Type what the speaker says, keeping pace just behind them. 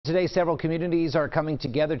Today, several communities are coming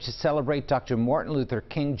together to celebrate Dr. Martin Luther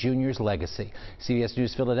King Jr.'s legacy. CBS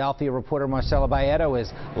News Philadelphia reporter Marcella Bayeto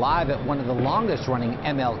is live at one of the longest-running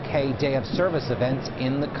MLK Day of Service events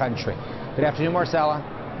in the country. Good afternoon, Marcella.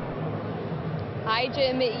 Hi,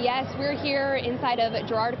 Jim. Yes, we're here inside of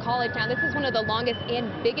Girard College. Now, this is one of the longest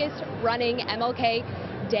and biggest running MLK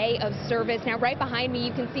Day of Service. Now, right behind me,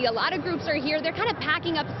 you can see a lot of groups are here. They're kind of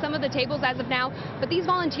packing up some of the tables as of now, but these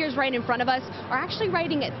volunteers right in front of us are actually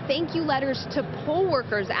writing thank you letters to poll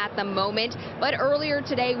workers at the moment. But earlier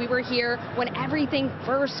today, we were here when everything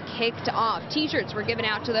first kicked off. T-shirts were given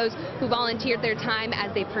out to those who volunteered their time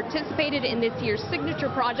as they participated in this year's signature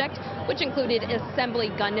project, which included assembly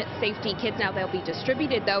gun safety kits. Now, they'll be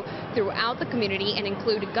distributed, though, throughout the community and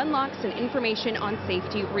include gun locks and information on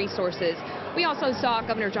safety resources. We also saw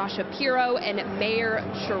Governor Josh Shapiro and Mayor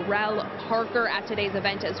Sherrell Parker at today's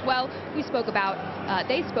event as well. They spoke about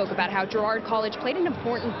how Girard College played an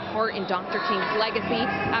important part in Dr. King's legacy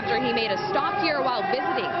after he made a stop here while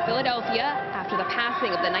visiting Philadelphia after the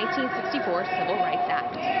passing of the 1964 Civil Rights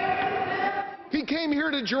Act. He came here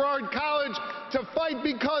to Girard College to fight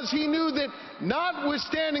because he knew that,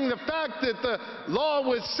 notwithstanding the fact that the law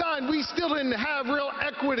was signed, we still didn't have real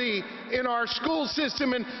equity in our school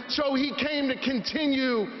system, and so he came to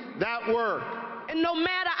continue that work. And no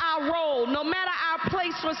matter our role, no matter our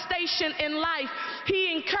place or station in life,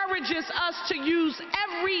 he encourages us to use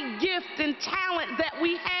every gift and talent that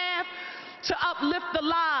we have to uplift the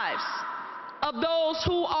lives of those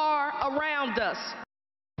who are around us.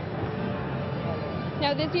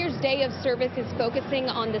 Now, this year's Day of Service is focusing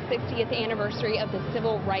on the 60th anniversary of the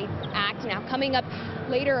Civil Rights Act. Now, coming up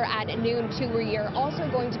later at noon, too, we are also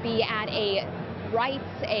going to be at a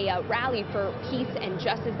rally for peace and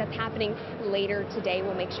justice that's happening later today.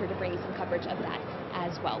 We'll make sure to bring you some coverage of that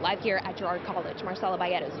as well. Live here at Girard College, Marcella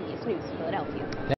Bayeto, CBS News, Philadelphia.